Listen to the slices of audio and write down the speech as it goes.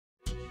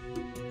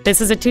This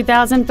is a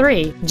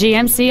 2003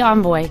 GMC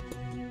Envoy.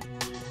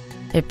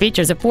 It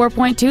features a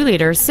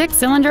 4.2-liter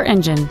six-cylinder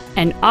engine,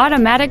 an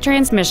automatic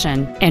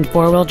transmission, and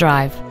four-wheel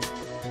drive.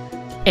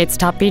 Its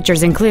top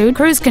features include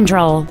cruise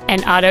control,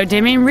 an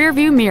auto-dimming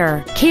rear-view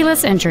mirror,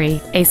 keyless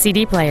entry, a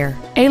CD player,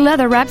 a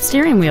leather-wrapped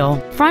steering wheel,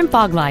 front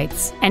fog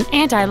lights, an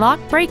anti-lock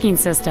braking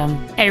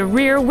system, a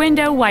rear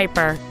window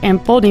wiper,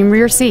 and folding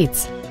rear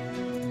seats.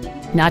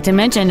 Not to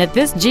mention that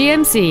this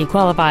GMC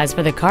qualifies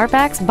for the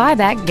Carfax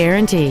buyback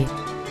guarantee.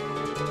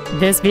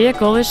 This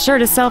vehicle is sure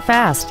to sell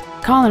fast.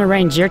 Call and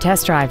arrange your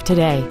test drive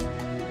today.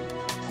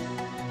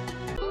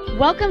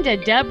 Welcome to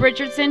Dub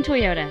Richardson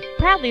Toyota,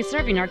 proudly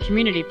serving our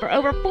community for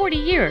over 40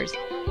 years.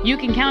 You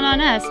can count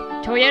on us.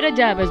 Toyota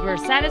Dub is where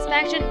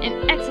satisfaction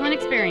and excellent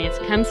experience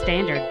come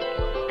standard.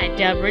 At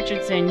Dub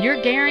Richardson,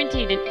 you're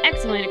guaranteed an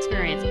excellent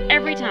experience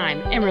every time,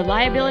 and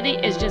reliability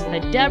is just the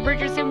Dub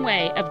Richardson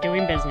way of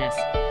doing business.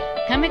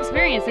 Come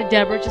experience the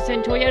Dub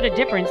Richardson Toyota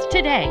difference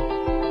today.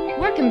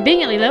 We're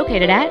conveniently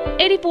located at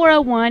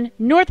 8401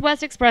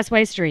 Northwest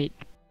Expressway Street.